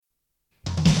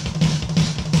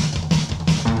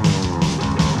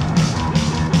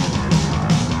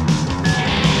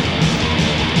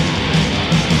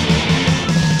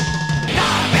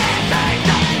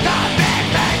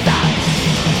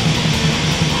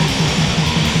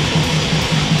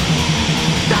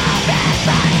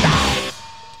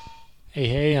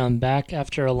Hey, I'm back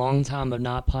after a long time of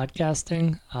not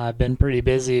podcasting. I've been pretty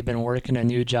busy, been working a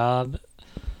new job.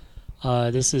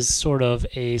 This is sort of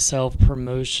a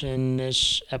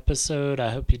self-promotion-ish episode.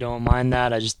 I hope you don't mind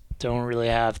that. I just don't really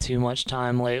have too much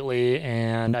time lately,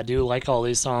 and I do like all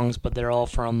these songs, but they're all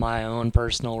from my own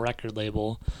personal record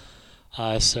label.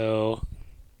 So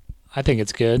I think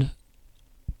it's good.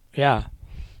 Yeah.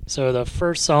 So the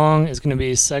first song is going to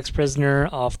be Sex Prisoner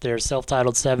off their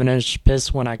self-titled 7-inch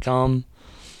Piss When I Come.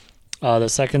 The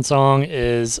second song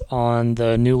is on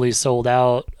the newly sold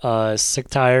out Sick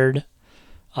Tired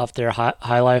off their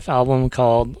High Life album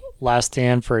called Last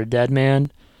Stand for a Dead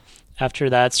Man. After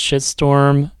that's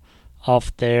Shitstorm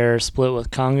off their split with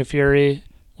Conga Fury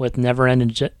with Never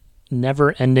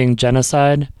Ending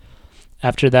Genocide.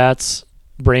 After that's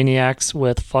Brainiacs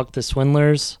with Fuck the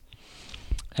Swindlers.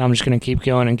 And I'm just going to keep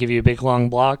going and give you big long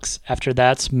blocks. After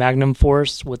that's Magnum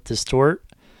Force with Distort.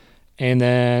 And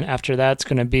then after that's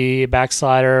going to be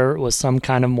Backslider with Some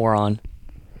Kind of Moron.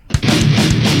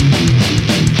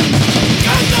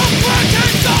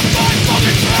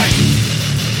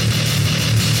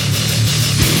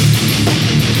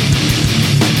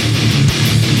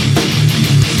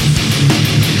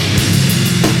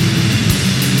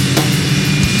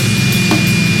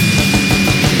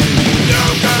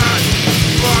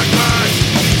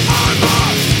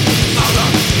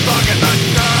 Fucking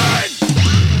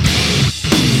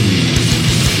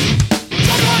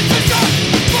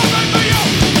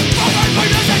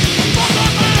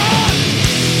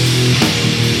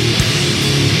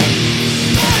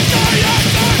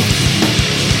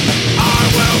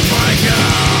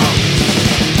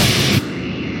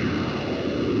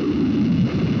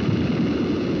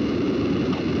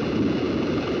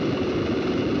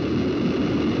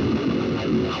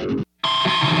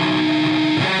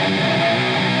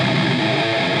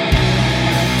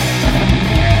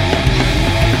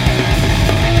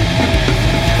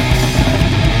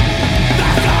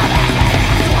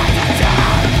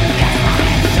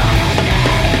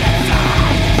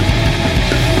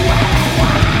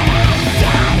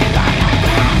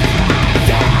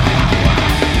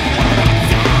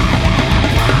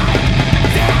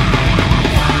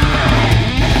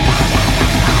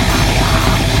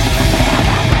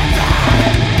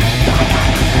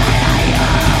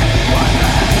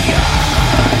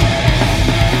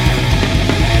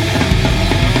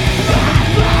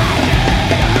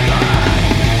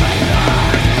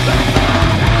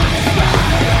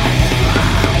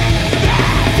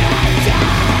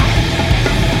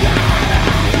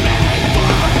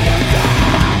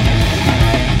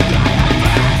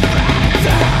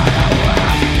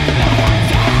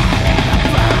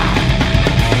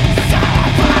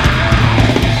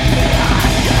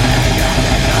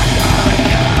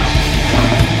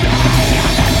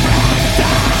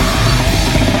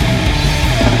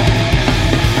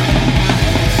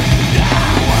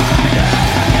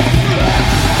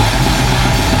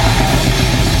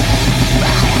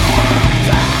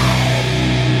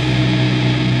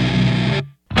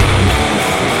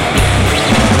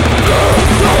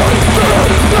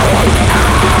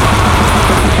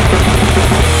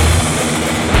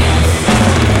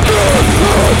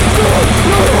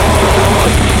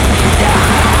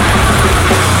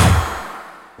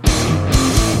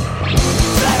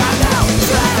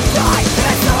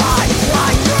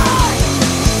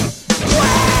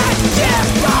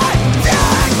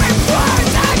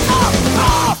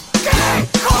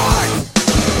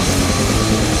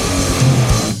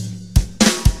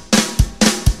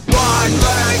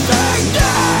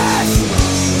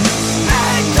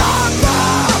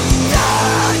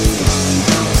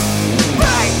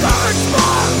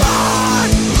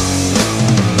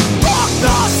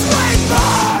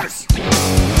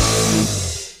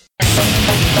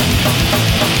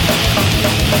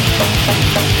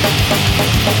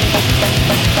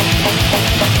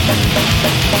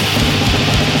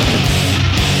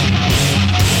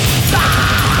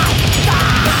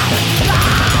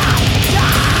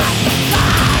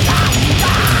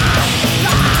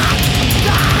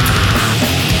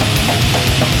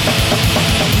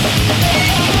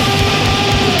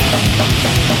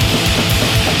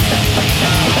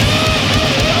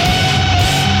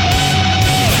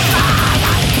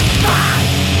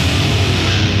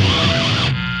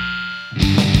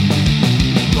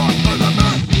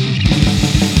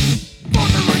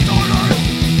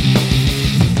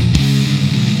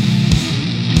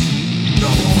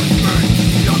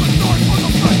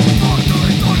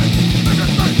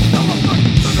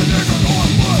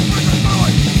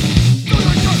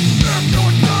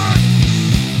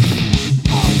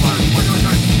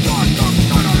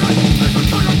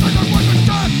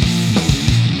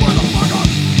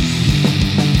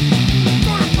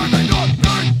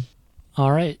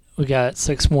All right, we got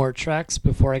 6 more tracks.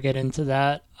 Before I get into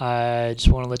that, I just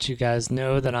want to let you guys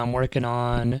know that I'm working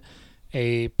on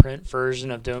a print version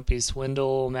of Don't Be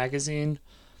Swindle magazine.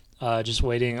 Just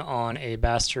waiting on a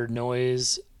Bastard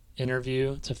Noise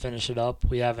interview to finish it up.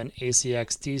 We have an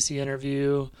ACXDC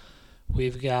interview.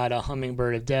 We've got a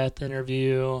Hummingbird of Death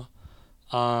interview.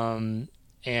 And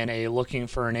a Looking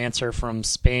for an Answer from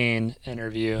Spain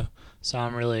interview. So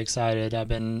I'm really excited. I've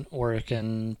been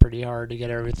working pretty hard to get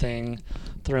everything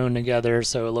thrown together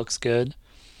so it looks good.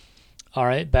 All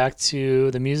right, back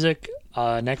to the music.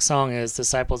 Next song is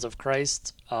Disciples of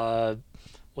Christ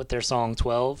with their song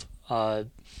 12.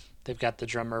 They've got the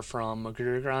drummer from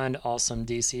Magruder Grind, awesome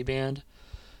DC band.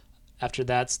 After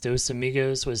that's Dos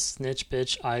Amigos with Snitch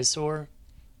Bitch Eyesore.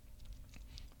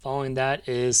 Following that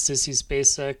is Sissy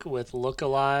Spacek with Look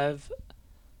Alive.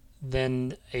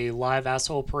 Then a Live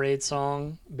Asshole Parade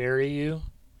song, Bury You.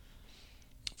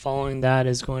 Following that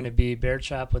is going to be Bear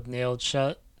Trap with Nailed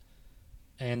Shut.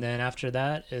 And then after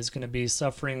that is going to be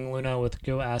Suffering Luna with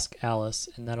Go Ask Alice.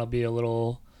 And that'll be a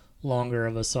little longer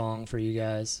of a song for you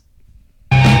guys.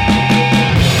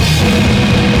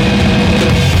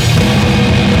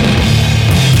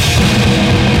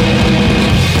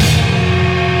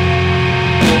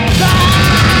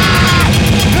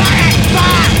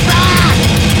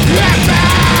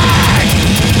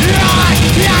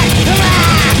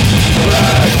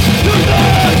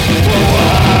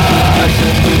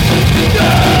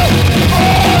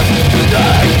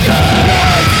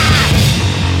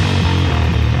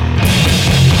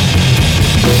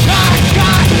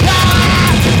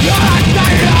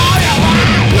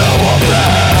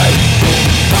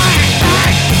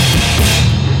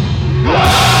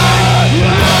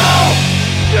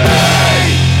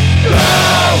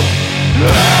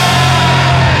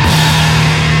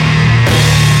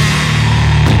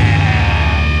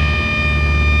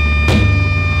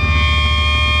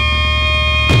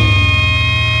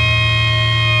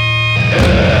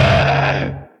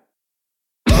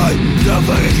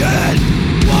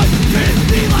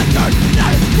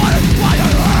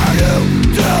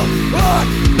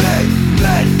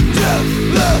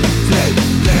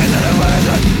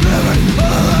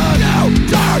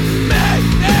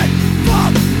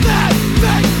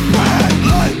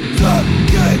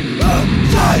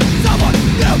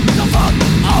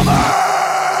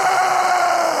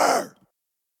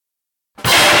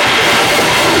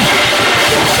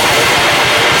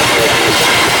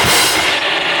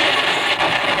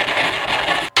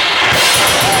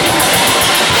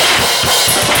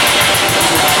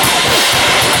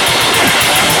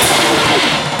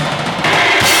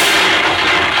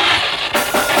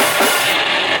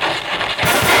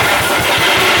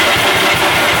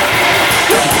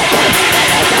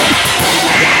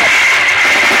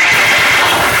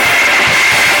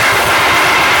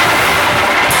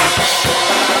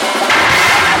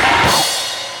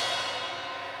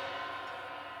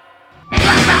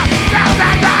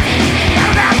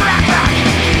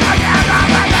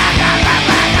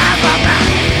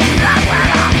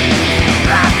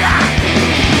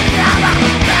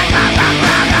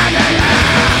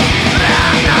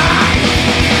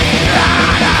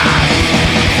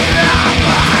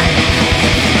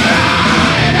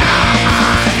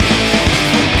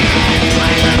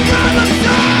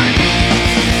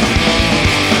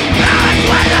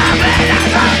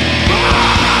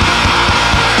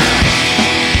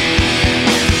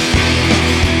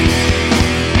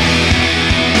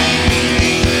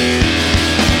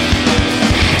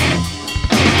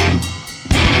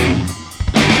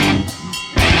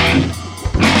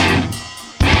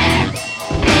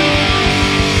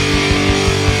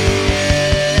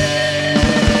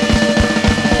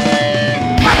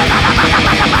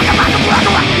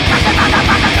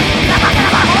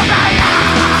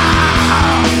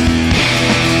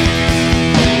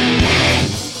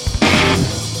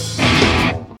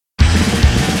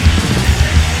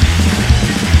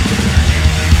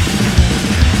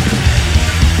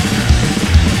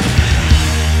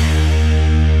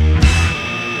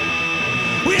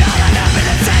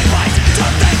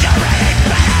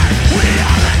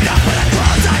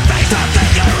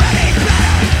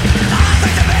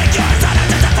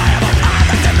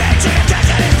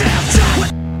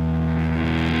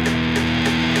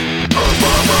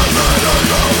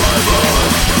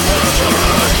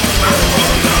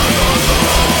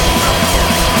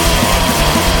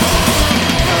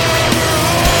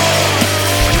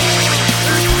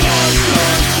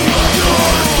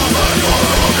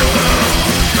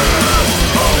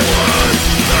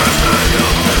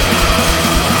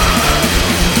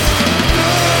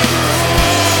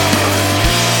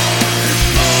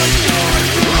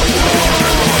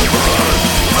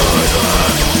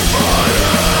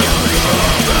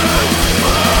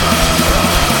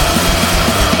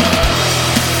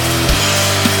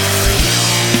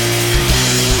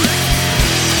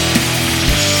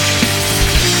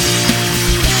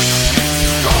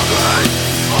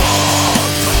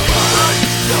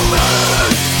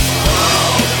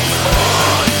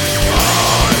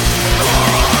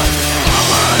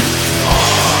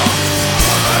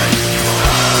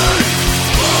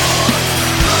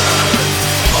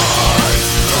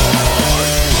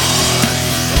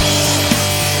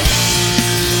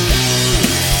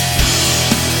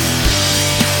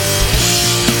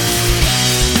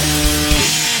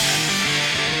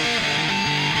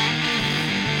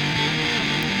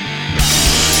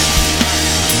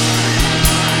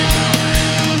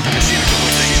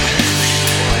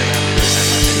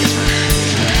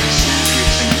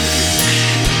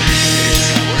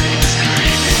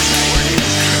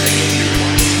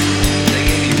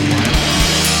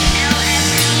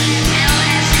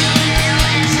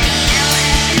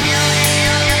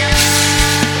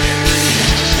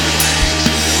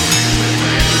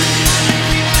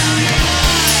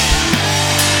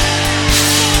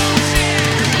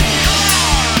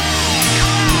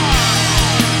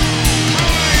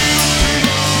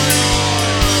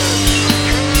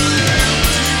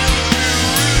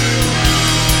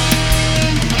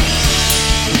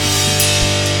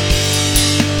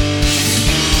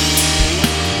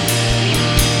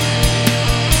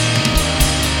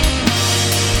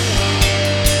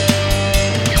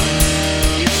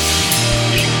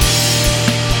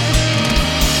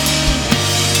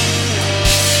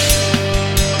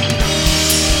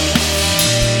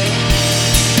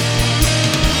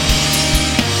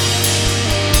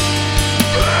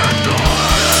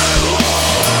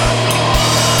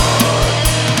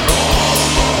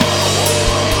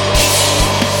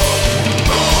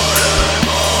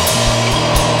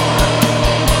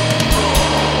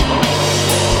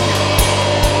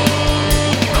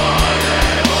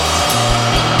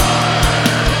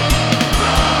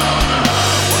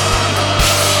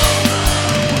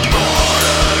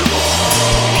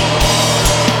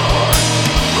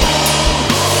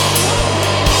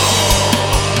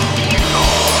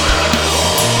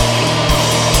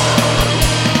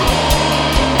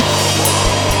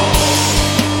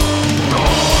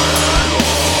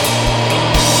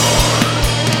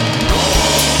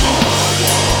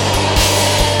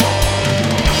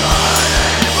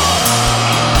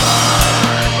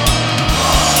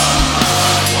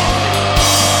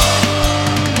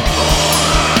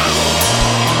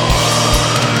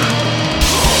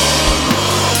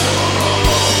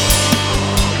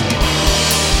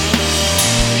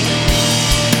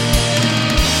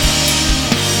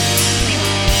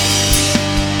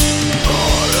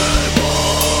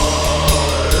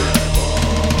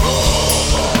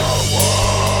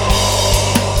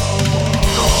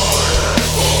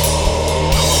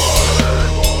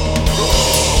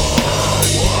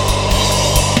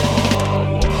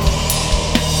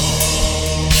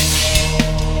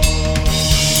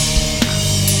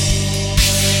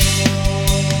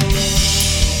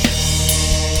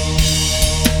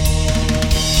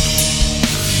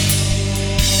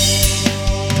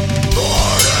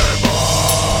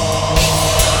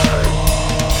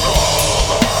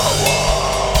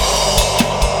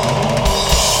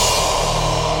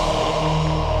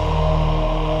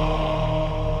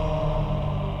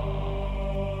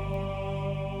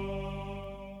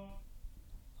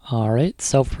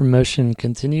 self-promotion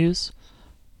continues.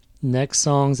 Next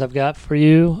songs I've got for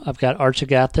you, I've got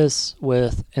Archagathis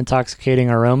with Intoxicating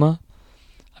Aroma.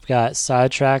 I've got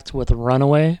Sidetracked with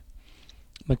Runaway.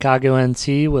 Mikago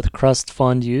NT with Crust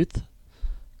Fund Youth.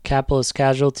 Capitalist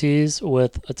Casualties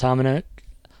with Atomic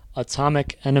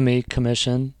Enemy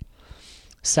Commission.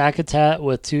 Sakatat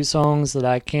with two songs that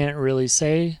I can't really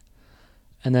say.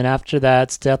 And then after that,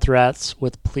 it's Death Rats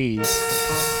with Please.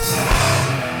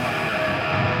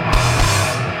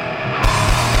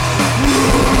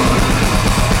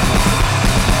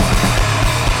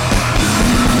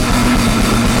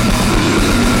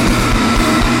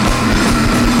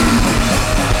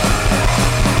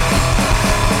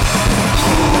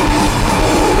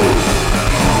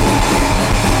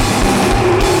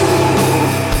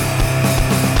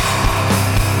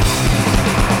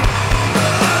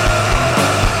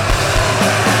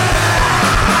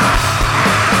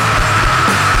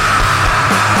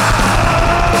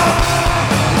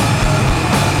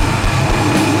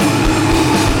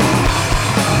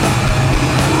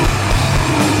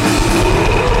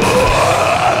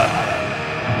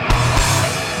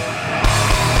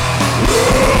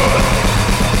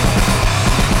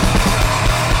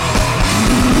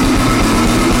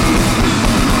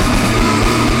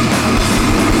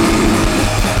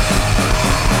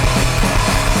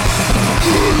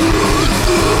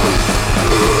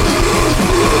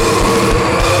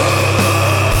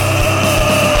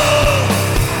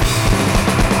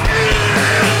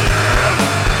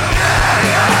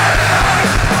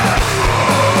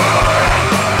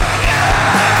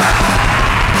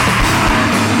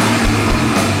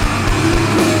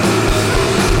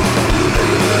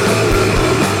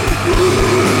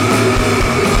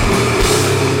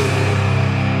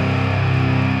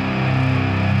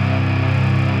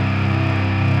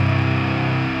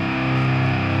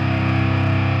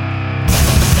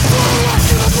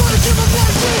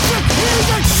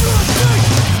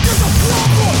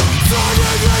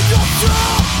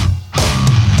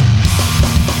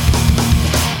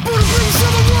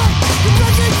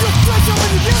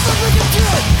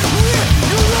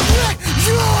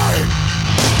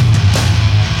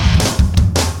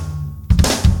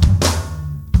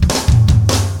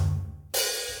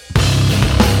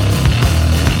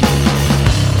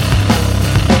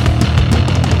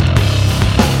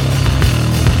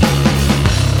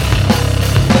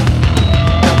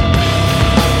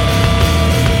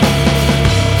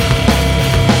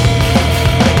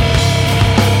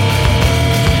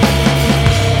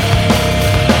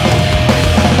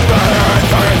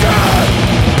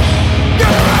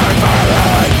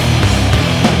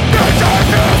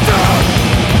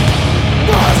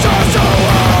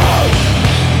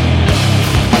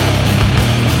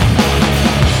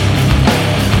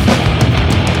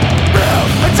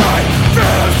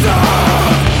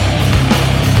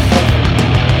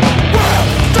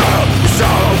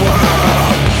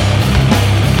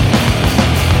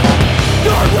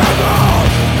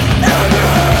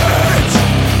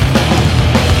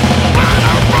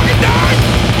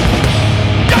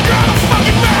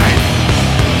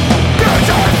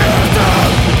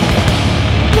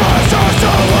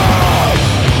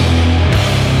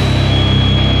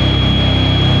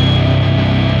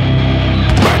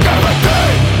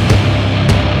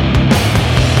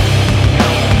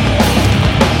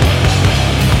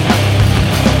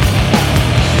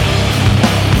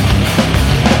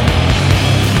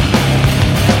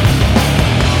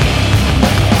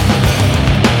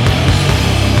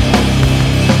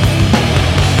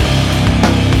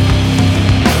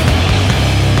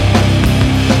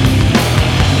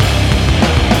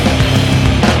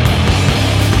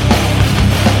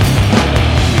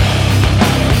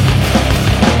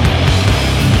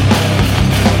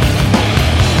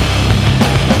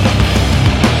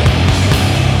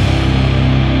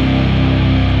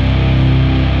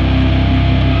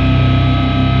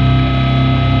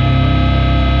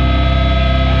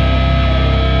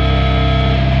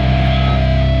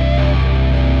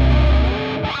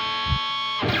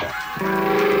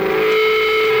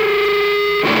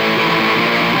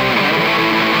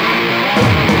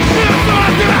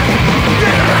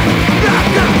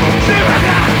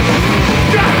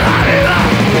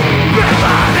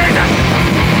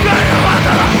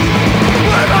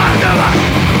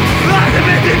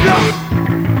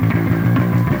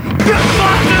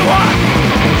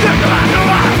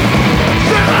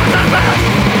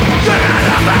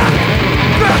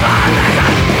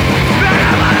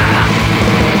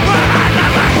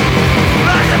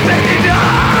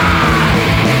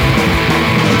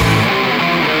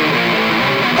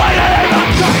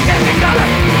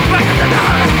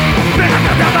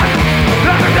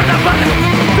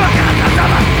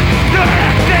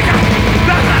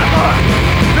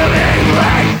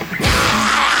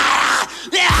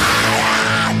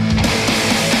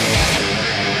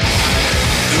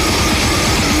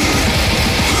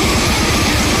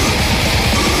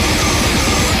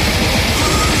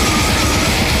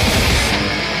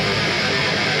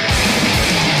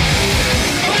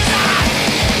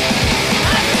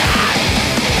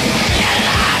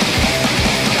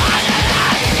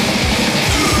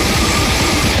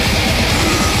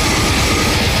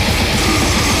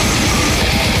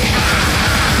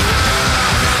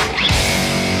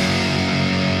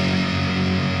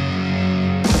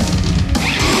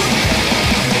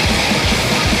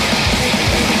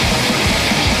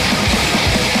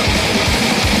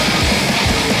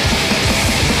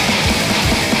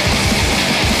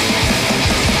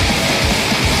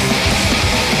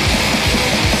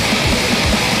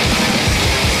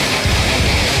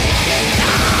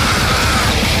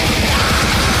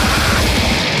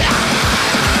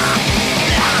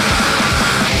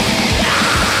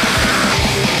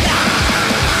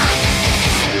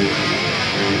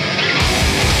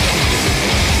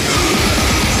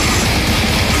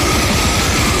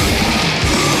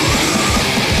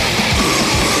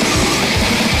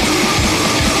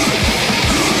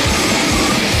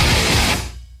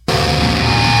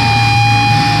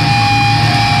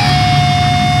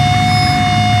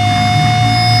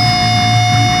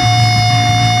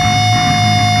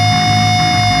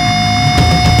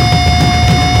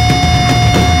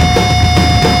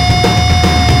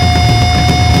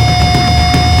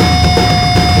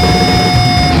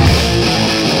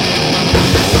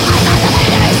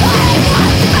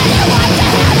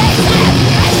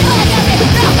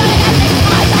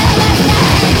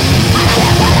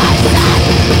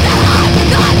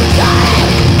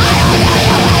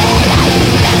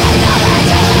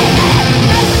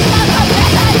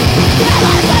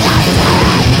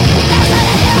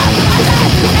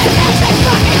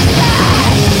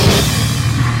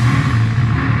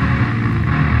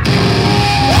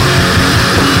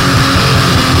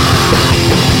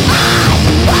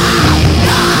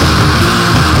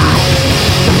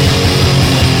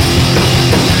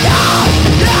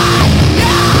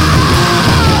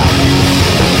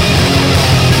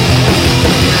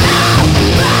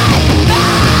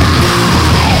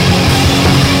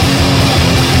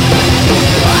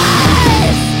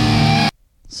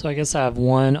 guess I have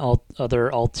one other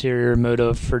ulterior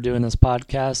motive for doing this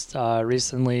podcast.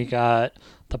 Recently got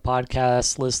the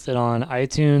podcast listed on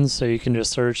iTunes, so you can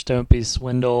just search Don't Be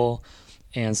Swindle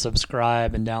and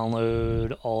subscribe and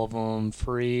download all of them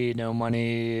free, no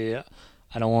money.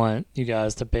 I don't want you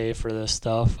guys to pay for this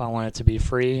stuff. I want it to be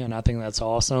free, and I think that's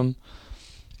awesome.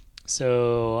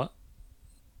 So,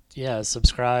 yeah,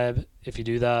 subscribe if you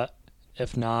do that.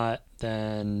 If not,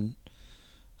 then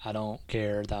I don't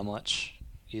care that much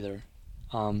either.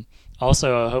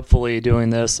 Also, hopefully doing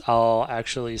this, I'll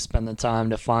actually spend the time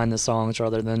to find the songs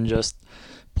rather than just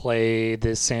play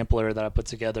this sampler that I put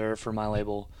together for my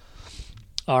label.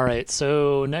 Alright,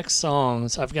 so next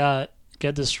songs, I've got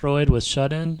Get Destroyed with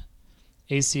Shut In,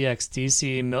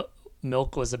 ACXDC,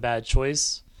 Milk Was a Bad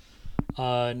Choice.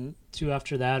 Two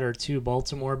after that are two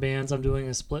Baltimore bands I'm doing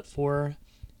a split for,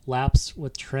 Lapse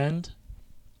with Trend,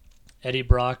 Eddie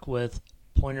Brock with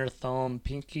Pointer Thumb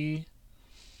Pinky.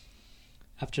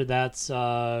 After that's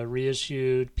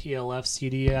reissued PLF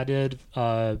CD I did,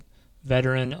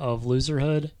 Veteran of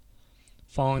Loserhood.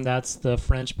 Following that's the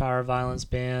French power violence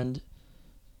band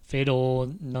Fatal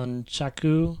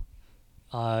Nunchaku.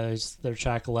 It's their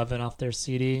track 11 off their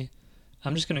CD.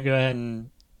 I'm just going to go ahead and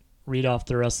read off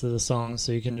the rest of the songs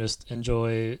so you can just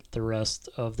enjoy the rest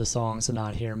of the songs and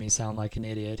not hear me sound like an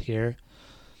idiot here.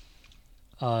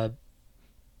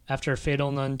 After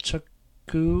Fatal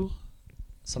Nunchaku,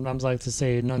 sometimes I like to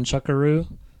say Nunchakaroo.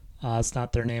 It's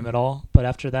not their name at all. But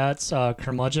after that's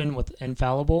Curmudgeon with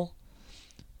Infallible.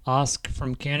 Osk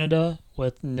from Canada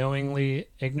with Knowingly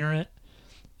Ignorant.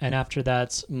 And after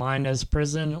that's Mind as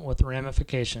Prison with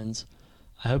Ramifications.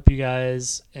 I hope you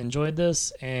guys enjoyed this,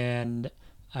 and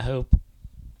I hope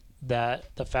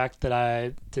that the fact that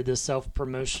I did this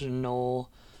self-promotional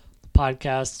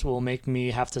podcast will make me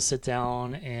have to sit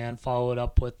down and follow it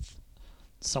up with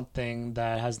something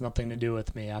that has nothing to do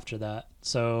with me after that.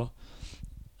 So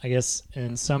I guess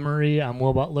in summary, I'm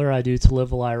Will Butler. I do To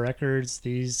Live a Lie Records.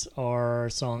 These are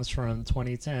songs from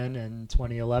 2010 and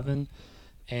 2011.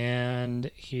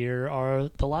 And here are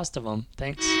the last of them.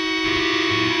 Thanks.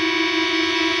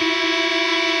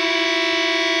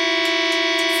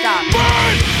 Stop.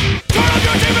 Burn! Turn off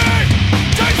your TV!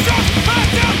 Take shots!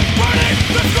 Active! Burning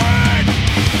the screen!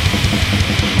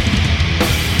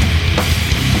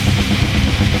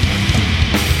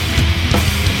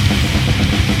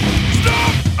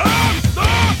 Stop! Am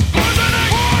the poisoning!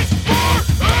 Pause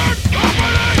for an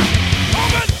opening!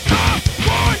 Open the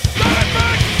boy! Let it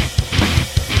fix!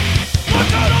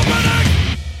 What's that opening?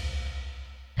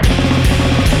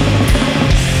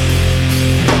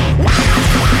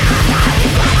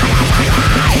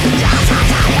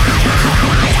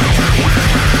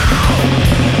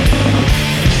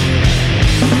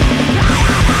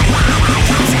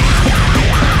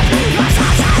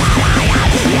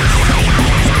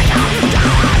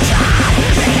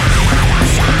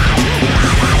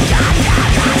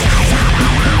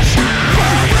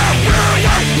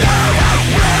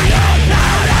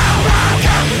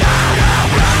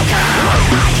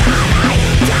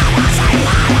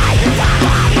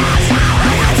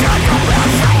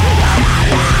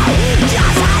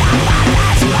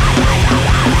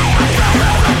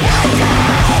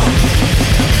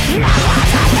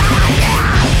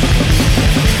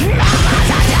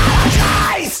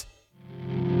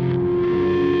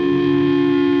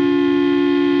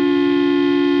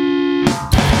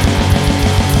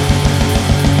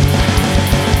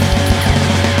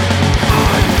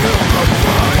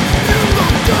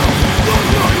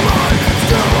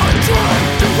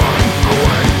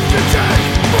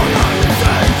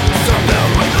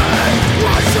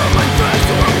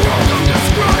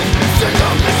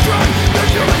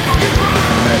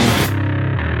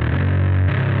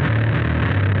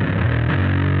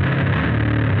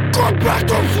 Back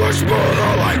to flesh, but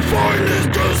all I find is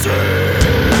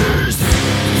disease.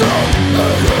 Stop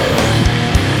living,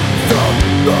 stop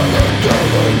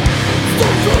killing,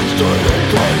 stop frustrated,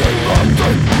 killing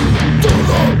nothing.